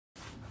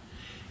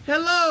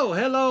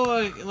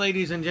Hello,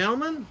 ladies and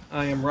gentlemen.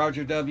 I am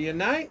Roger W.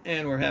 Knight,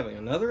 and we're having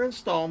another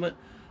installment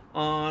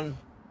on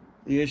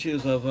the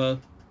issues of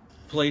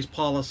police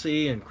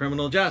policy and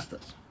criminal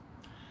justice.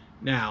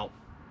 Now,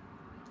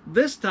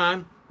 this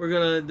time we're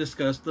going to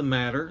discuss the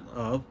matter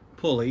of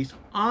police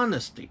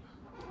honesty,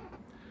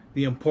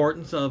 the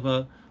importance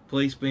of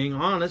police being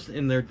honest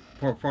in their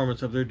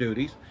performance of their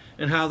duties,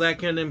 and how that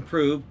can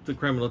improve the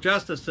criminal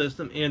justice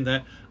system in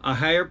that a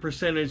higher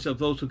percentage of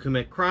those who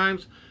commit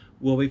crimes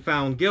will be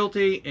found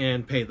guilty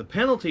and pay the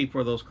penalty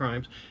for those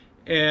crimes,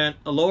 and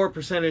a lower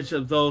percentage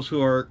of those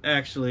who are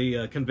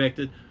actually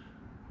convicted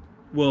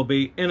will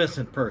be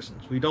innocent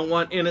persons. We don't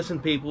want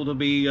innocent people to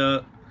be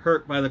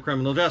hurt by the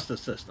criminal justice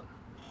system,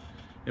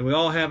 and we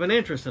all have an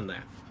interest in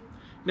that.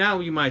 Now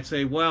you might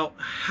say, well,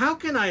 how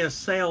can I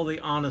assail the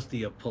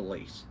honesty of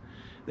police?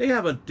 They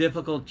have a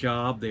difficult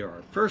job. They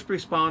are first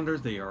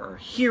responders. They are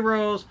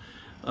heroes.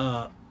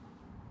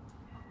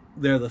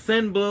 They're the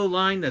thin blue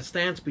line that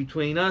stands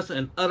between us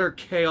and utter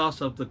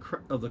chaos of the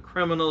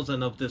criminals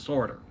and of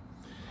disorder.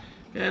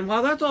 And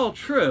while that's all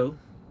true,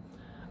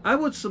 I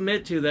would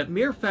submit to you that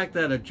mere fact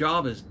that a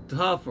job is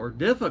tough or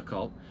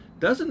difficult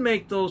doesn't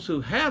make those who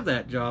have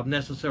that job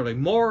necessarily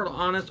more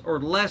honest or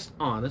less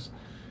honest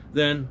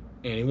than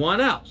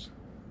anyone else.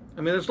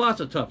 I mean, there's lots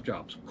of tough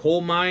jobs.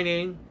 Coal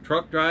mining,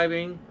 truck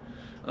driving,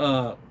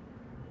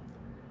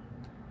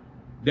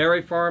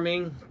 dairy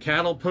farming,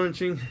 cattle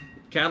punching,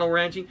 cattle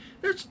ranching.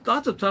 There's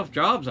lots of tough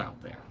jobs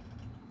out there.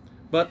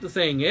 But the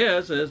thing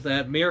is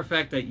that mere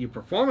fact that you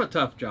perform a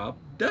tough job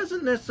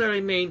doesn't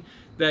necessarily mean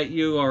that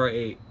you are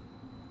a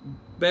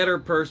better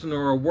person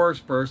or a worse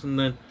person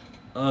than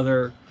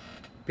other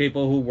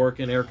people who work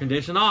in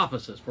air-conditioned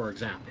offices, for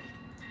example.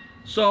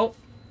 So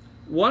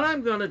what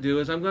I'm going to do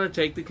is I'm going to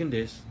take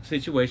the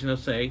situation of,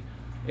 say,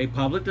 a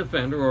public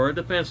defender or a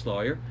defense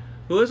lawyer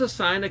who is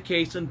assigned a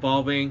case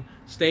involving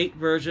State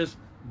versus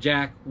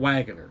Jack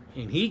Wagoner,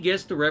 and he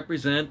gets to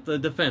represent the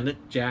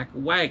defendant, Jack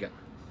Wagon.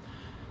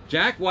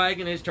 Jack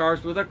Wagon is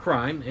charged with a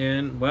crime,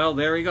 and, well,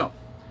 there you go.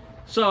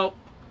 So,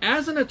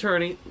 as an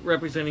attorney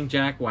representing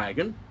Jack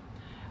Wagon,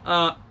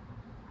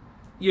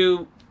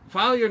 you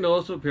file your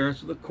notice of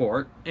appearance with the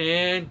court,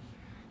 and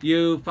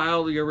you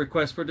file your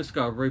request for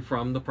discovery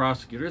from the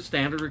prosecutor, a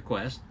standard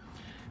request,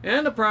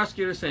 and the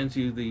prosecutor sends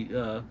you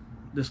the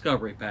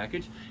discovery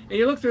package, and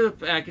you look through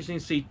the package and you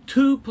see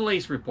two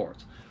police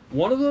reports.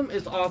 One of them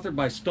is authored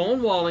by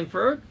Stone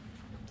Wallingford,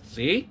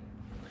 see,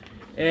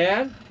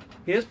 and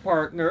his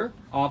partner,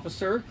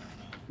 Officer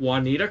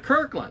Juanita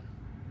Kirkland.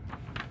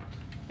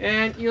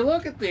 And you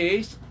look at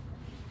these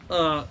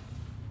files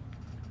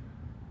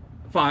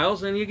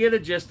and you get a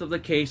gist of the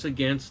case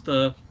against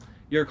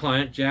your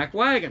client, Jack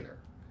Wagoner.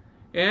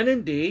 And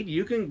indeed,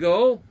 you can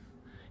go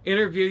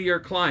interview your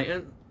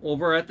client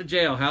over at the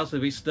jailhouse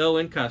if he's still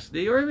in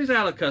custody, or if he's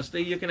out of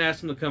custody, you can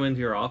ask him to come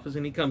into your office,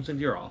 and he comes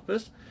into your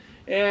office.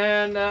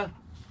 And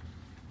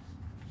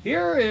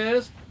here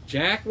is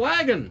Jack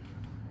Wagon,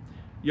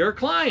 your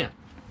client.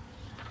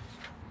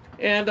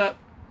 And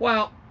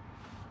while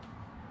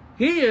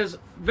he is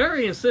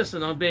very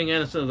insistent on being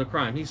innocent of the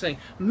crime, he's saying,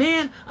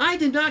 man, I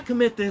did not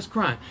commit this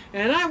crime,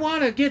 and I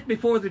want to get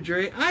before the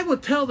jury. I will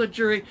tell the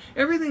jury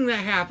everything that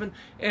happened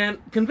and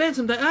convince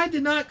them that I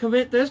did not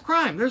commit this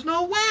crime. There's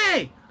no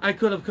way I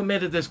could have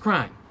committed this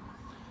crime.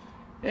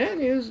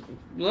 And you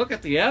look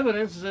at the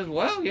evidence and says,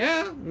 well,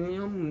 yeah,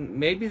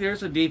 maybe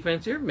there's a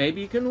defense here. Maybe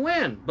you can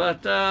win.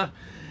 But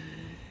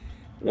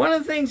one of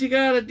the things you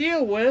got to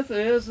deal with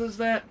is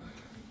that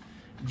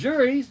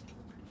juries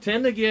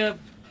tend to give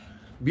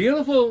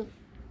beautiful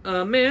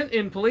men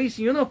in police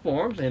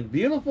uniforms and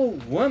beautiful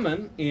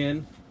women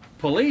in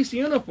police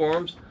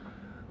uniforms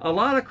a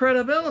lot of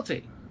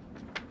credibility.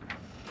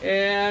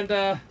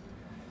 And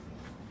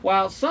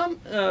while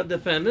some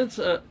defendants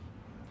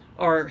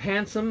are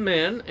handsome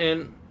men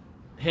and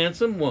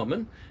handsome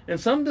women, and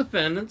some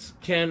defendants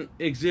can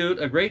exude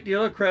a great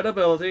deal of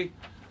credibility,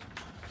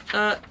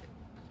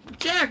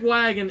 Jack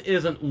Wagon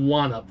isn't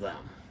one of them,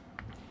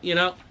 you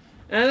know,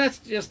 and that's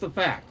just the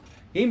fact.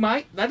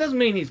 That doesn't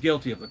mean he's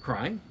guilty of the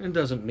crime, and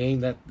doesn't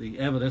mean that the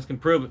evidence can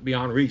prove it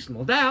beyond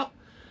reasonable doubt,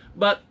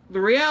 but the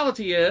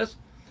reality is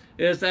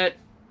that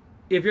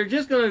if you're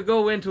just going to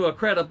go into a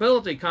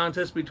credibility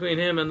contest between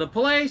him and the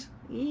police,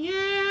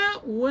 yeah,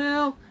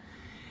 well,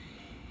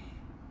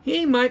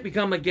 he might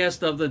become a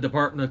guest of the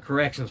Department of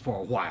Corrections for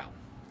a while.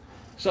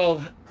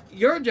 So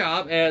your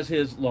job as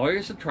his lawyer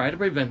is to try to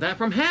prevent that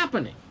from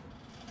happening.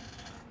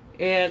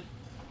 And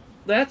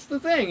that's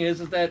the thing,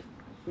 is that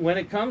when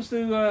it comes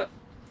to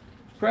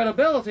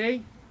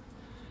credibility,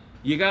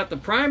 you got the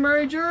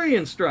primary jury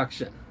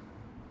instruction.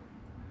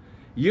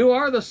 You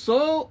are the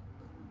sole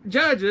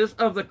judges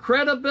of the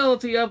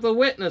credibility of the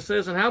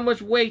witnesses and how much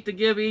weight to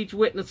give each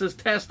witness's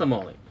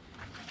testimony.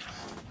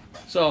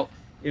 So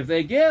if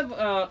they give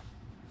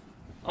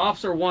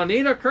Officer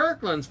Juanita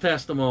Kirkland's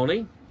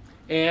testimony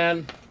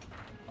and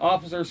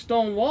Officer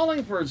Stone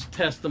Wallingford's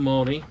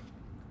testimony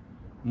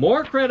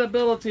more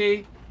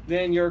credibility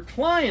than your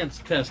client's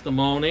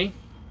testimony,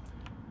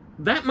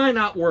 that might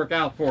not work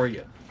out for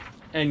you.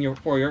 and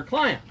for your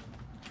client.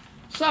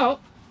 So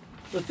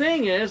the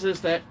thing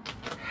is that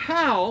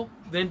how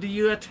then do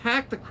you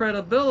attack the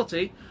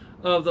credibility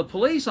of the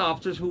police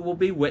officers who will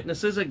be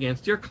witnesses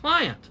against your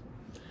client?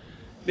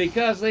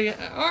 Because they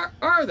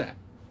are that.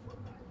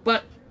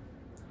 But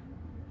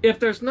if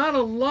there's not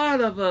a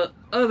lot of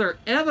other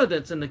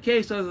evidence in the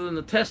case other than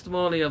the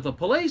testimony of the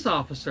police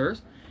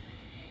officers,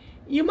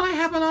 you might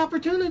have an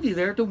opportunity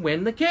there to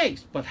win the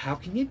case. But how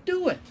can you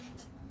do it?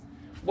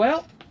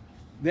 Well,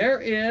 there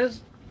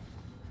is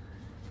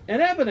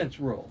an evidence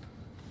rule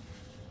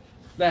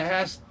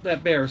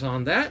that bears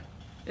on that.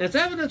 And it's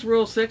Evidence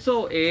Rule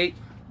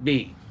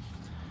 608B.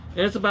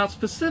 And it's about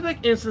specific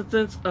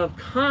instances of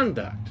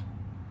conduct.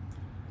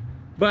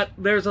 But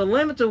there's a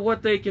limit to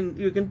what you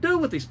can do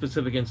with these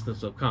specific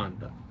instances of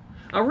conduct.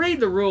 I'll read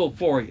the rule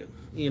for you.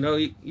 You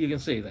can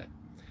see that.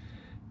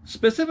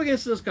 Specific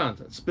instance of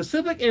conduct.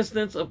 Specific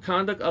instance of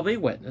conduct of a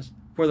witness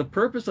for the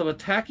purpose of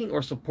attacking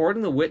or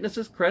supporting the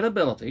witness's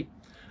credibility,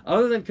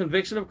 other than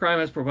conviction of crime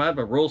as provided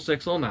by Rule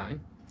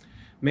 609,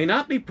 may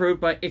not be proved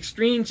by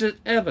extrinsic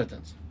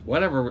evidence.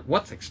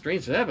 What's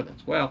extrinsic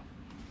evidence? Well,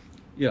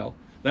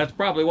 that's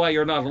probably why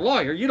you're not a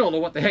lawyer. You don't know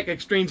what the heck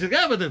extrinsic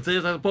evidence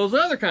is as opposed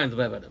to other kinds of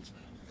evidence.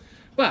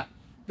 But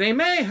they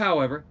may,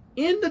 however,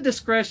 in the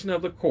discretion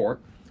of the court,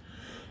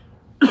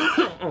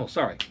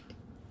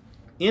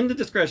 in the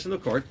discretion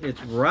of the court,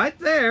 it's right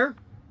there,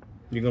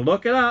 you can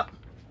look it up,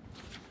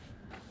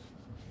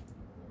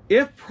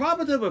 if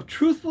probative of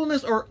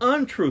truthfulness or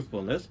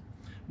untruthfulness,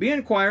 be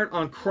inquired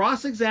on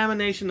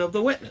cross-examination of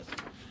the witness.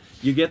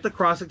 You get to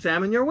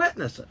cross-examine your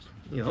witnesses.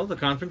 The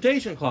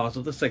confrontation clause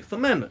of the 6th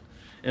Amendment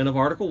and of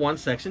Article 1,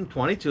 Section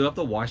 22 of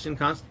the Washington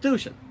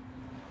Constitution.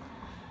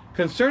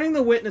 Concerning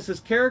the witness's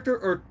character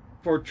or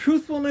for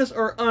truthfulness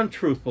or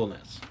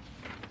untruthfulness.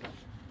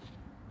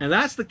 And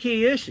that's the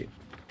key issue.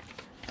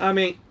 I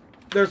mean,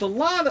 there's a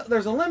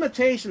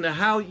limitation to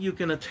how you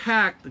can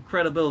attack the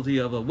credibility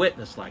of a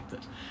witness like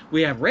this.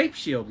 We have rape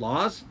shield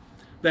laws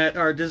that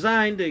are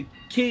designed to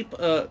keep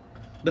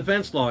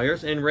defense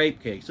lawyers in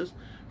rape cases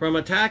from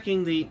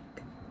attacking the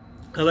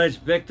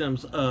alleged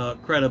victim's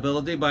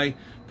credibility by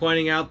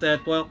pointing out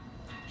that, well,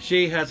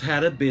 she has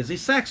had a busy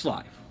sex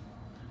life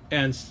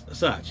and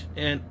such,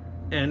 and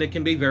it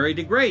can be very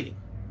degrading.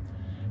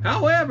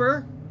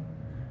 However,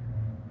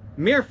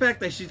 mere fact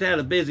that she's had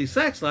a busy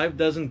sex life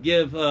doesn't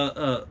give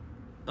a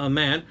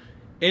man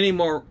any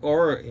more,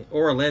 or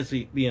a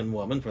lesbian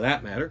woman for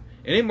that matter,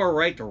 any more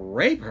right to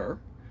rape her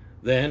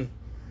than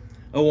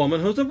a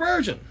woman who's a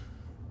virgin.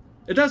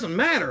 It doesn't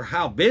matter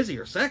how busy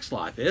her sex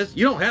life is.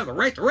 You don't have the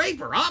right to rape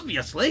her,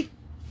 obviously.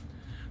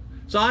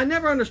 So I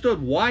never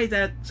understood why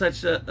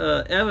such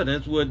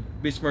evidence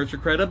would besmirch her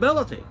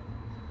credibility.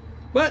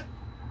 But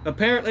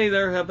apparently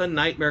there have been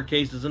nightmare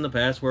cases in the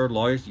past where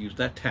lawyers used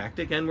that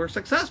tactic and were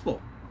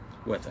successful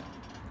with it.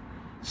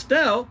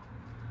 Still,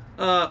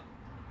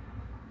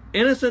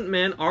 innocent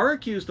men are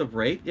accused of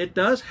rape. It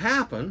does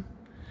happen.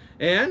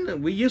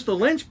 And we used to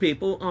lynch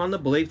people on the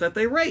belief that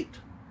they raped.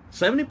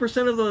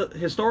 70% of the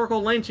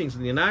historical lynchings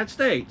in the United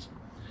States,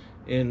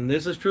 and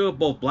this is true of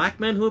both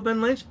black men who have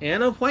been lynched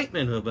and of white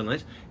men who have been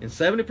lynched, in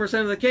 70%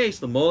 of the case,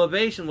 the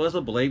motivation was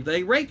to believe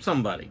they raped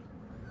somebody.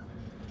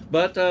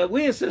 But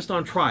we insist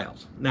on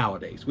trials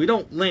nowadays. We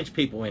don't lynch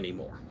people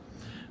anymore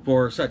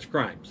for such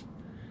crimes.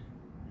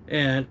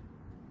 And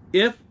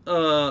if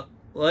a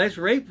alleged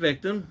rape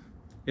victim,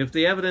 if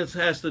the evidence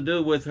has to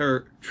do with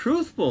her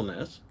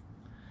truthfulness,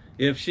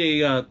 if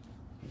she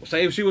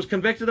say if she was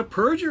convicted of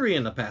perjury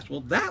in the past,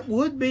 well, that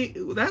would be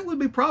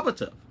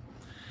probative.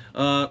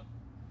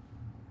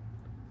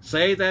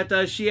 Say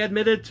that she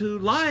admitted to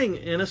lying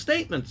in a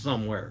statement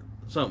somewhere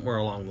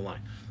along the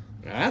line.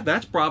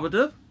 That's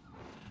probative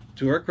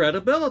to her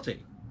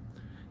credibility.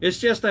 It's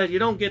just that you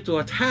don't get to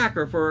attack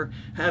her for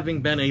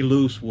having been a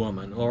loose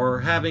woman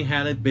or having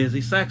had a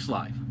busy sex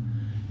life.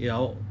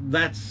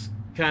 That's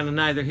kind of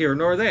neither here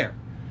nor there.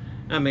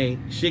 I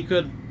mean, she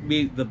could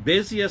be the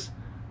busiest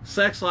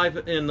sex life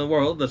in the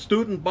world, the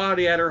student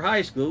body at her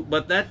high school,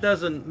 but that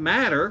doesn't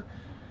matter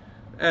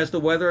as to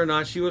whether or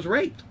not she was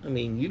raped. I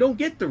mean, you don't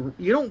get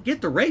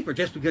to rape her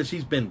just because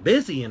she's been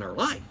busy in her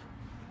life.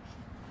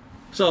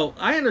 So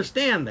I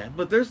understand that,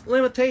 but there's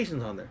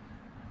limitations on there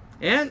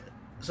and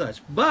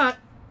such. But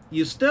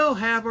you still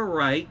have a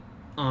right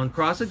on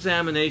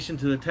cross-examination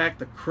to attack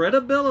the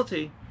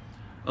credibility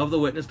of the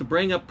witness, to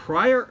bring up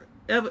prior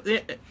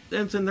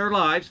evidence in their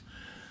lives.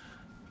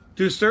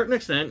 To a certain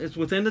extent, it's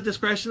within the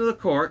discretion of the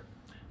court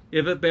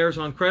if it bears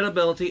on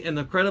credibility, and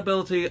the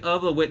credibility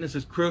of the witness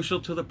is crucial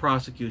to the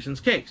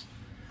prosecution's case.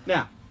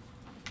 Now,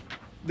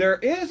 there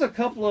is a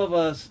couple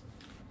of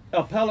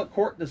appellate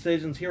court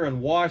decisions here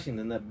in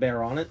Washington that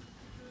bear on it,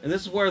 and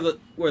this is where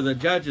the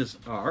judges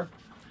are.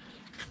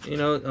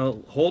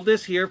 I'll hold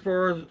this here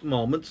for a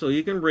moment so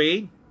you can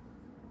read.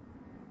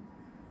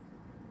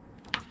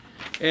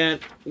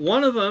 And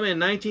one of them in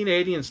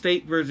 1980 in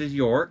State versus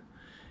York,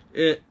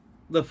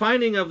 the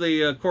finding of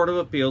the Court of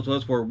Appeals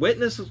was, where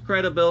witness's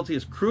credibility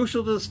is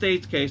crucial to the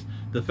state's case,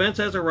 defense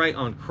has a right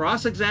on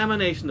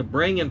cross-examination to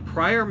bring in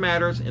prior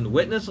matters in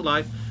witness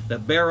life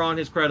that bear on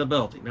his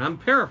credibility. Now, I'm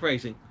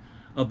paraphrasing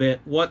a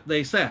bit what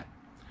they said.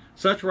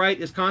 Such right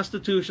is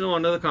constitutional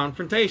under the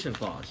Confrontation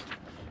Clause.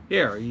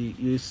 Here,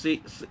 you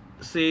see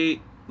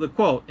the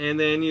quote, and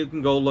then you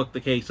can go look the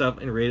case up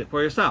and read it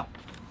for yourself.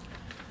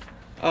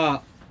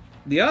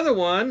 The other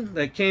one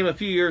that came a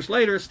few years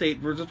later, State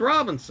versus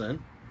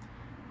Robinson,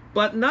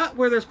 but not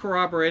where there's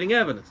corroborating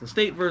evidence. In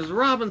State versus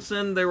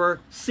Robinson, there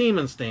were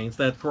semen stains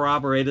that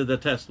corroborated the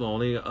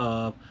testimony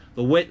of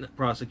the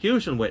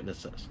prosecution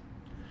witnesses.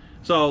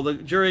 So the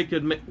jury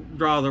could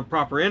draw the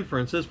proper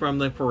inferences from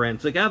the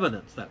forensic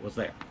evidence that was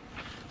there.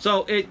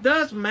 So it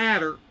does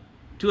matter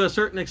to a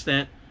certain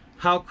extent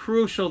how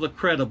crucial the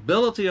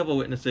credibility of a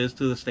witness is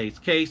to the state's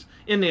case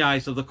in the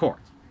eyes of the court.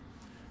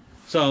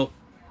 So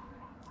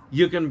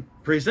you can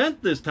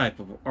present this type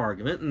of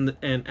argument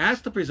and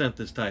ask to present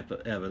this type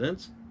of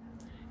evidence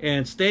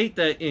and state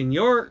that in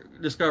your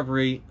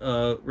discovery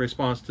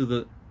response to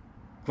the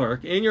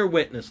clerk, in your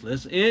witness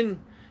list, in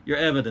your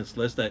evidence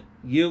list, that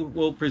you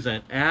will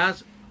present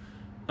as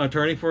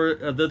attorney for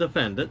the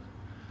defendant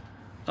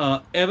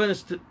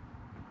evidence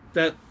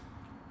that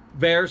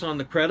bears on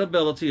the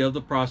credibility of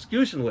the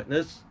prosecution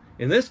witness.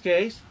 In this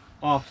case,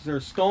 Officer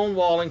Stone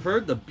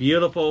Wallingford, the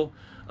beautiful,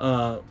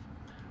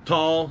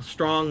 tall,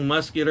 strong,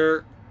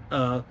 muscular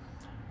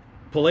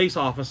police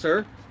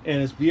officer,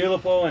 and his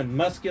beautiful and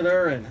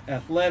muscular and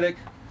athletic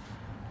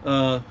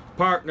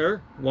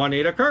partner,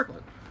 Juanita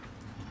Kirkland.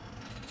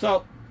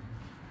 So,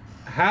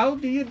 how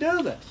do you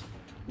do this?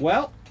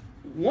 Well,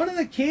 one of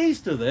the keys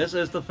to this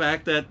is the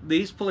fact that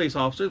these police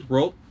officers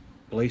wrote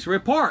police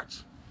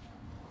reports.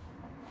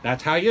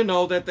 That's how you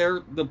know that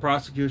they're the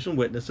prosecution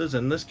witnesses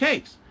in this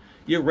case.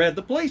 You read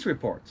the police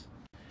reports.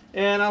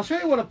 And I'll show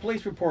you what a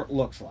police report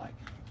looks like.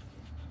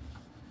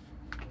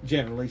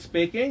 Generally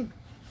speaking,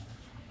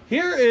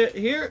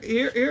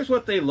 here's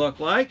what they look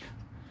like.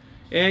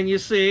 And you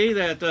see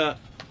that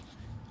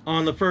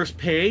on the first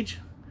page,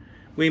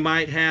 we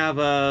might have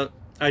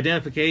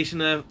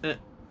identification of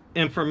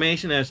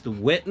information as to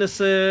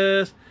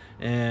witnesses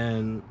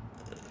and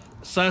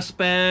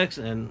suspects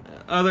and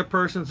other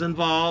persons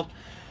involved.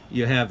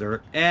 You have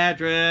their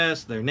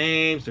address, their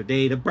names, their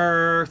date of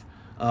birth,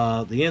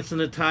 the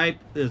incident type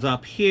is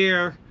up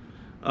here,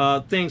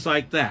 things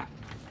like that.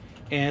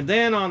 And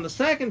then on the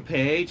second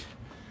page,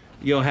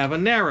 you'll have a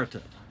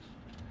narrative.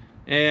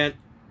 And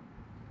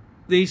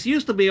these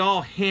used to be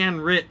all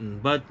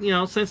handwritten, but you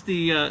know, since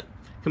the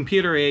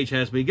computer age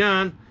has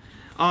begun,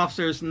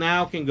 officers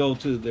now can go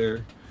to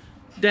their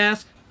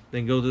desk,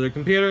 then go to their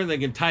computer, and they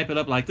can type it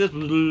up like this,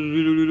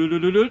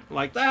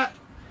 like that,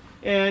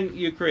 and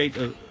you create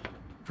a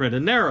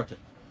printed narrative.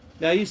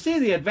 Now you see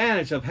the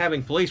advantage of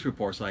having police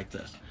reports like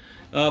this.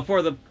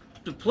 For the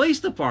police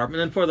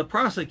department and for the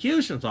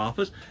prosecution's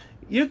office,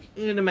 you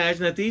can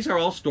imagine that these are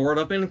all stored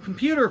up in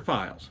computer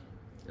files,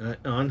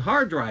 on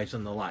hard drives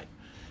and the like.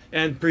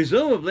 And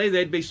presumably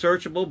they'd be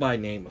searchable by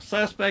name of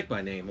suspect,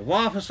 by name of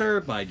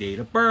officer, by date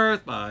of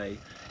birth, by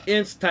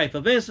type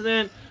of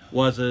incident.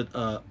 Was it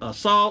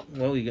assault?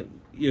 Well,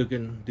 you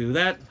can do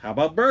that. How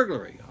about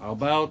burglary? How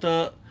about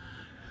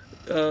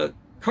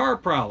car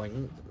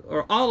prowling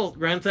or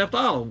grand theft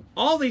auto?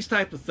 All these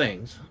type of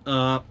things.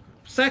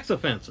 Sex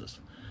offenses.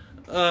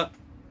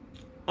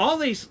 All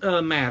these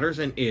matters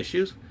and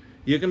issues,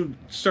 you can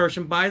search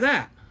them by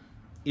that.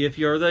 If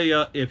you're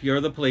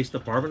the police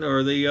department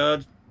or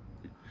the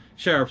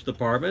sheriff's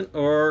department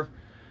or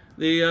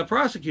the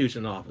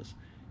prosecution office.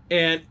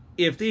 And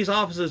if these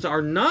offices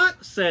are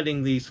not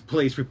setting these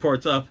police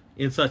reports up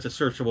in such a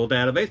searchable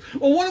database,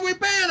 well, what are we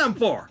paying them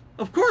for?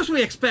 Of course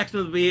we expect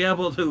them to be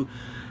able to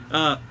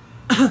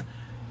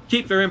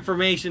keep their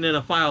information in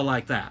a file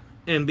like that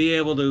and be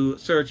able to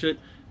search it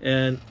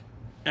and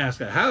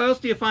ask it. How else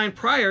do you find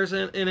priors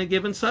in a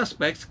given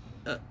suspect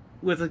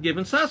with a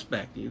given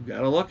suspect? You've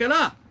got to look it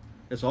up.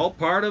 It's all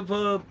part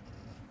of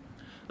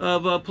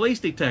police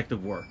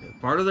detective work,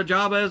 part of the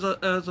job as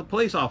a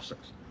police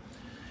officers.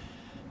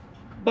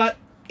 But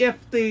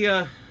if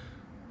the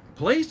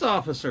police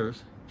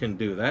officers can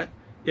do that,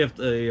 if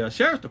the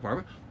sheriff's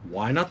department,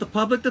 why not the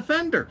public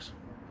defenders?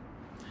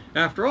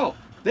 After all,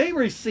 they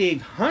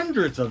receive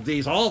hundreds of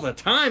these all the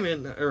time,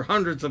 or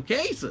hundreds of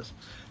cases,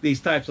 these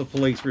types of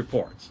police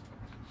reports.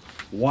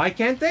 Why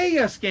can't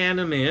they scan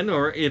them in,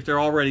 or if they're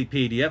already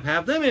PDF,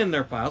 have them in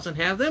their files and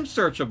have them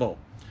searchable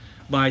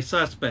by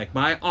suspect,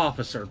 by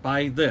officer,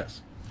 by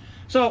this?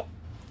 So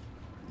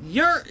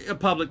you're a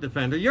public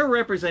defender, you're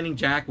representing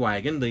Jack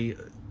Wagon, the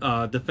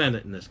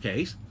defendant in this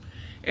case,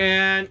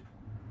 and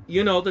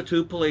you know the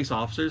two police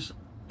officers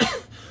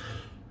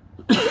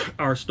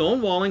are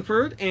Stone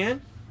Wallingford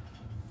and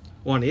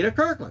Juanita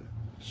Kirkland.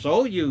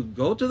 So you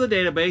go to the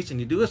database and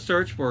you do a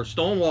search for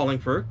Stone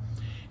Wallingford,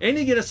 and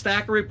you get a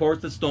stack of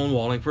reports that Stone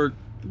Wallingford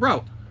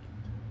wrote.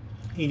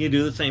 And you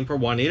do the same for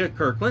Juanita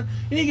Kirkland,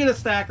 and you get a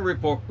stack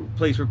of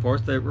police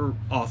reports that were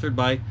authored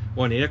by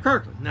Juanita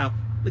Kirkland. Now,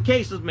 the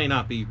cases may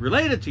not be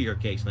related to your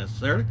case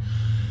necessarily,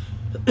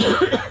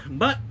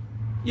 but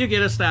you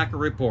get a stack of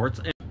reports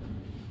and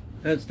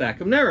a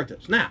stack of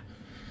narratives. Now,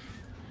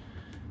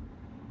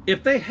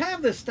 if they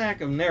have this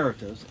stack of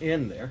narratives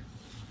in there,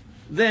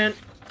 then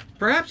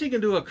perhaps you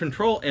can do a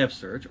Control-F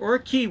search or a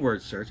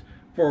keyword search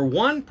for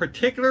one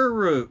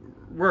particular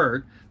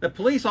word that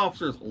police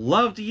officers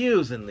love to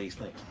use in these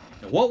things.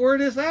 And what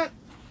word is that?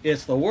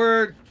 It's the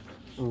word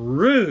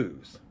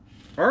ruse.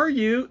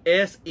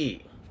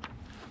 R-U-S-E.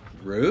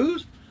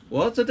 Ruse?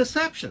 Well, it's a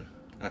deception.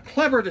 A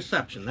clever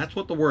deception. That's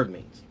what the word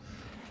means.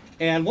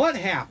 And what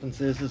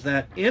happens is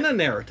that in a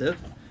narrative,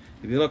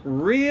 if you look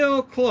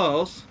real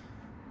close,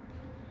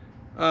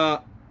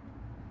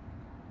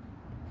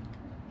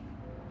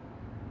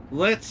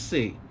 let's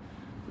see.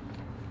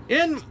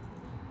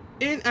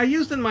 I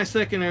used in my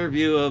second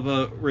interview of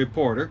a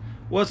reporter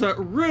was a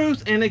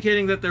ruse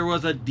indicating that there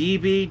was a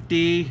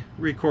DVD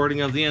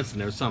recording of the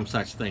incident or some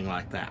such thing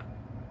like that.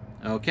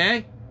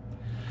 Okay?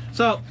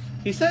 So,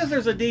 he says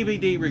there's a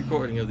DVD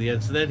recording of the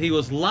incident. He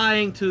was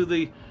lying to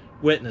the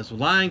witness,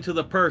 lying to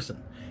the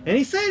person. And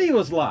he said he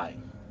was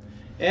lying.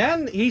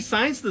 And he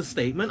signs the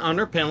statement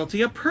under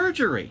penalty of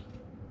perjury.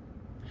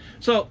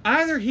 So,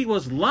 either he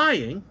was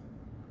lying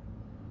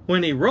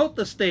when he wrote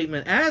the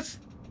statement as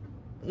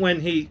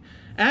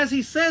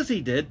he says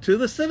he did to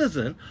the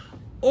citizen,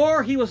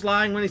 or he was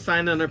lying when he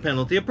signed under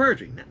penalty of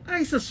perjury. Now,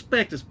 I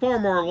suspect it's far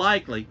more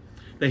likely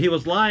that he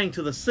was lying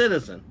to the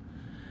citizen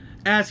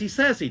as he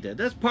says he did.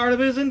 That's part of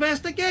his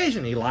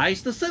investigation. He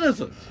lies to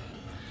citizens.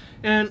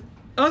 And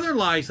other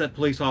lies that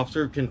police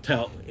officer can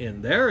tell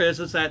in there is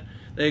that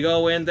they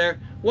go in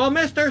there, well,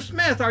 Mr.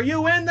 Smith, are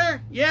you in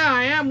there? Yeah,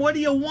 I am. What do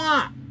you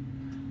want?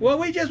 Well,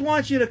 we just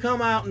want you to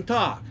come out and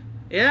talk.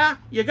 Yeah?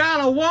 You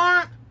got a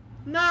warrant?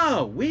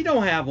 No, we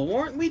don't have a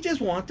warrant. We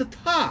just want to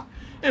talk.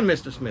 And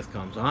Mr. Smith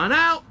comes on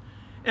out,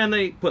 and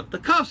they put the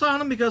cuffs on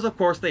him because, of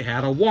course, they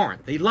had a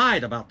warrant. They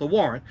lied about the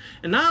warrant.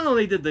 And not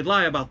only did they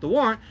lie about the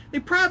warrant,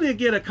 they probably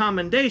get a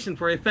commendation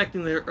for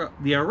effecting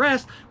the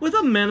arrest with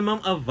a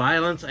minimum of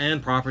violence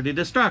and property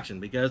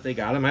destruction because they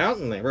got him out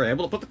and they were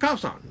able to put the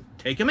cuffs on and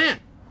take him in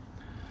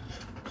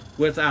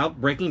without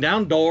breaking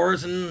down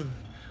doors and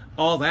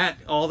all that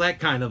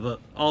kind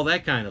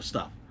of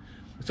stuff.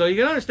 So you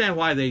can understand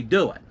why they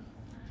do it.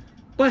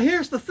 But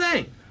here's the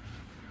thing.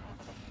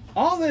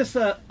 All this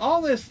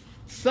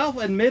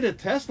self-admitted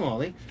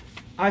testimony,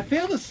 I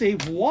fail to see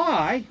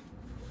why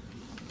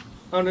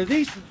under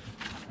these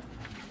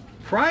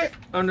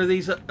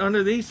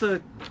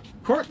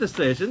court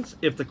decisions,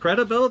 if the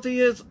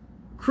credibility is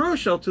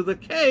crucial to the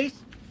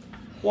case,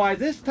 why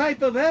this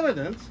type of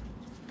evidence,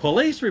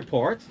 police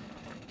reports,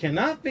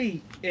 cannot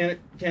be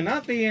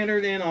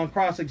entered in on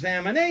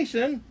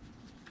cross-examination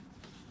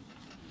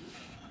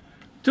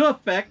to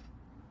affect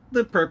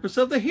the purpose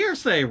of the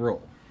hearsay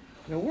rule.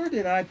 Now, where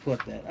did I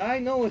put that? I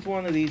know it's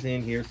one of these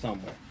in here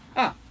somewhere.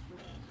 Ah.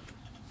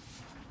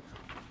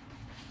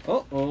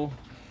 Uh-oh.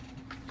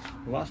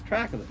 Lost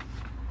track of it.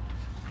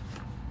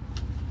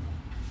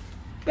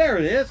 There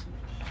it is.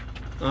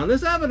 On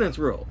this evidence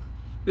rule.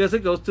 Because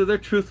it goes to their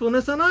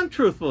truthfulness and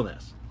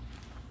untruthfulness.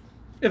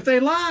 If they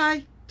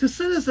lie to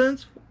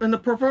citizens in the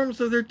performance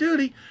of their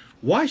duty,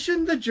 why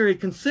shouldn't the jury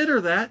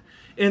consider that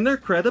in their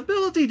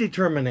credibility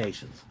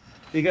determinations?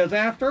 Because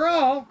after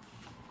all,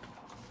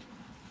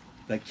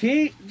 the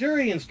key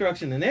jury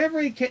instruction in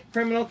every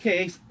criminal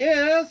case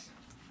is,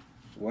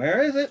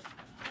 where is it?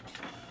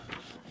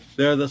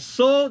 They're the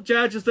sole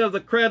judges of the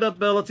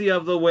credibility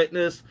of the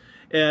witness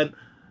and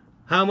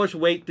how much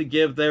weight to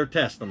give their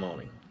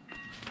testimony.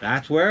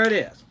 That's where it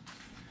is.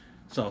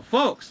 So,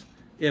 folks,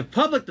 if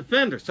public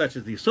defenders such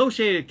as the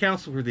Associated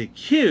Counsel for the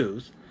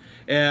Accused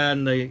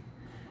and the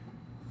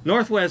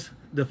Northwest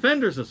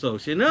Defenders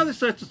Association and other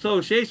such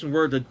associations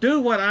were to do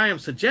what I am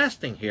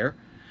suggesting here,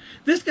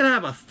 this can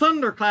have a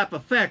thunderclap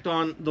effect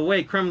on the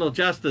way criminal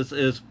justice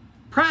is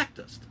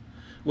practiced,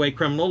 the way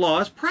criminal law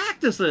is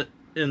practiced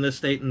in this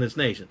state and this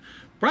nation.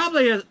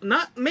 Probably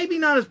maybe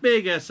not as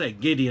big as, say,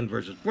 Gideon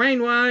versus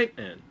Brainwhite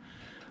and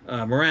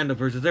Miranda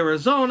versus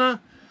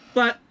Arizona,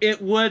 but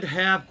it would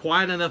have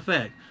quite an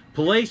effect.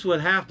 Police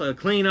would have to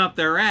clean up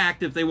their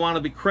act if they want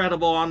to be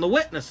credible on the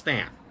witness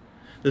stand.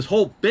 This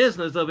whole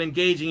business of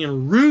engaging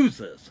in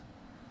ruses,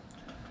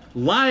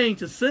 lying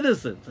to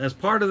citizens as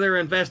part of their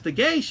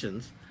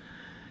investigations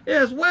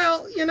is,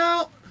 well, you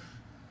know,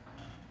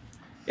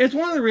 it's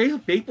one of the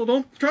reasons people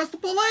don't trust the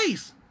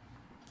police.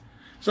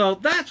 So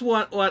that's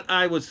what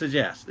I would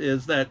suggest,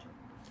 is that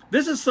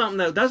this is something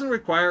that doesn't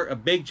require a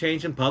big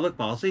change in public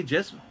policy,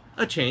 just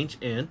a change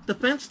in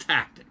defense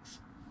tactics.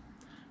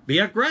 Be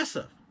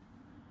aggressive.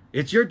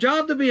 It's your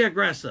job to be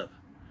aggressive.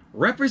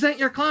 Represent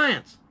your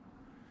clients.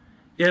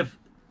 If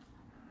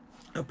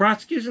a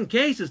prosecution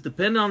case is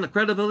dependent on the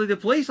credibility of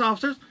police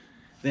officers,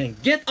 then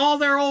get all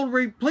their old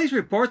police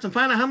reports and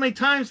find out how many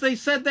times they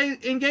said they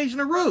engaged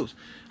in a ruse.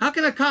 How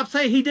can a cop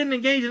say he didn't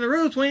engage in a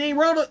ruse when he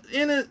wrote it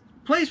in a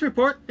police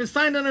report and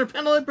signed under a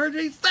penalty of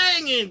perjury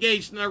saying he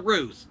engaged in a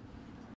ruse?